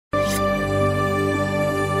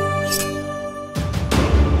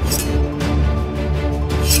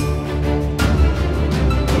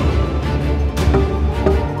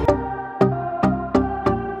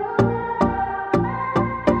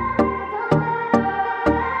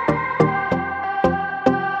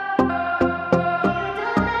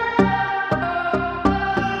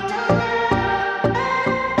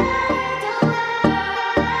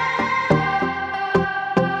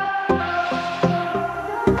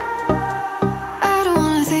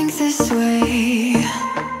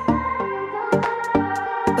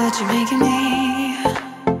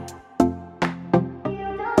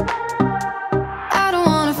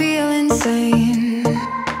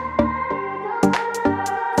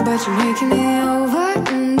but you're making it over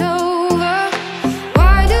and over.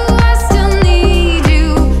 Why do I still need you?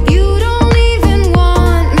 You don't even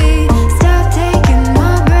want me. Stop taking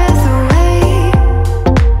my breath away.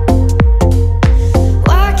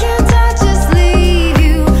 Why can't I just leave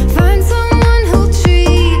you? Find someone who'll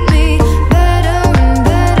treat me better and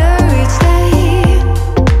better each day.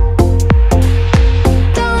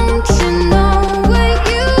 Don't you know what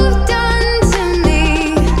you've done to me?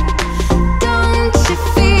 Don't you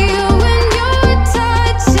feel when you're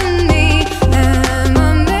touching me? Am I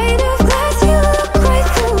made of glass? You look right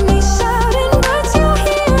through me, shouting, but you're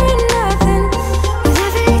hearing nothing. With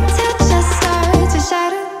every touch I start to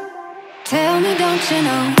shatter. Tell me, don't you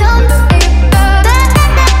know?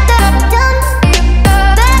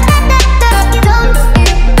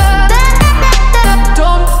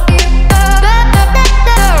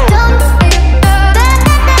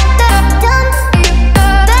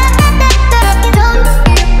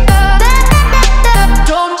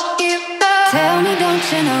 Tell me,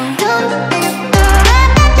 don't you know?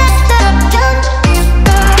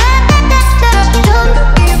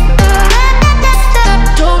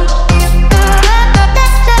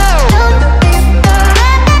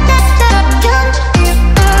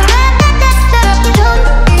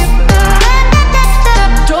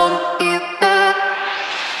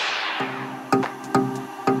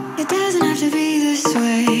 It doesn't have to be this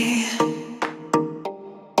way,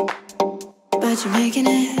 but you're making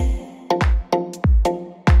it.